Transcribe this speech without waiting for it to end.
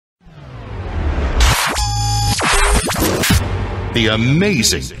the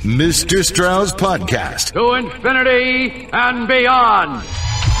amazing Mr. Strauss Podcast. To infinity and beyond.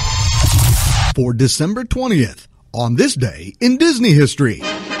 For December 20th, on this day in Disney history.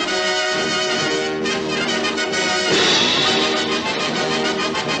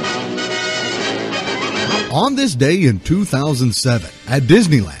 On this day in 2007, at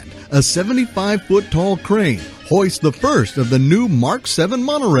Disneyland, a 75-foot tall crane hoists the first of the new Mark VII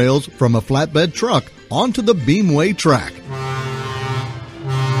Monorails from a flatbed truck onto the beamway track.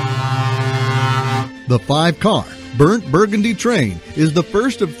 The 5-car, burnt burgundy train is the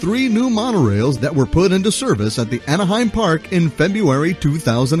first of 3 new monorails that were put into service at the Anaheim Park in February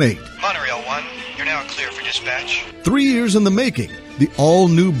 2008. Monorail 1, you're now clear for dispatch. 3 years in the making, the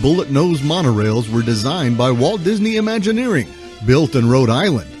all-new bullet-nose monorails were designed by Walt Disney Imagineering, built in Rhode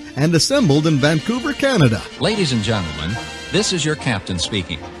Island, and assembled in Vancouver, Canada. Ladies and gentlemen, this is your captain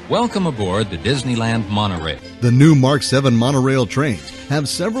speaking. Welcome aboard the Disneyland Monorail. The new Mark VII Monorail trains have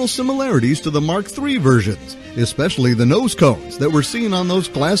several similarities to the Mark III versions, especially the nose cones that were seen on those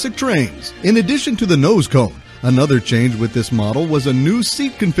classic trains. In addition to the nose cone, another change with this model was a new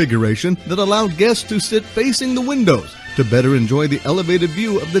seat configuration that allowed guests to sit facing the windows to better enjoy the elevated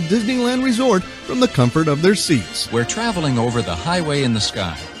view of the Disneyland Resort from the comfort of their seats. We're traveling over the highway in the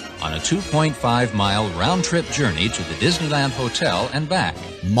sky on a 2.5-mile round-trip journey to the Disneyland Hotel and back.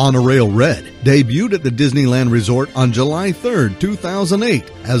 Monorail Red debuted at the Disneyland Resort on July 3,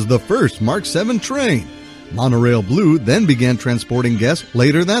 2008 as the first Mark VII train. Monorail Blue then began transporting guests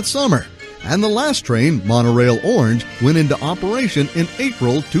later that summer. And the last train, Monorail Orange, went into operation in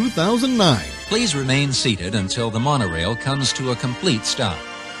April 2009. Please remain seated until the monorail comes to a complete stop.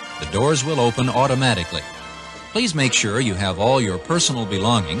 The doors will open automatically. Please make sure you have all your personal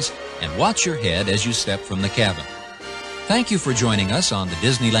belongings and watch your head as you step from the cabin. Thank you for joining us on the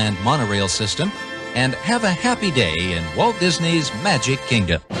Disneyland Monorail system, and have a happy day in Walt Disney's Magic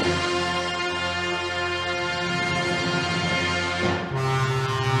Kingdom.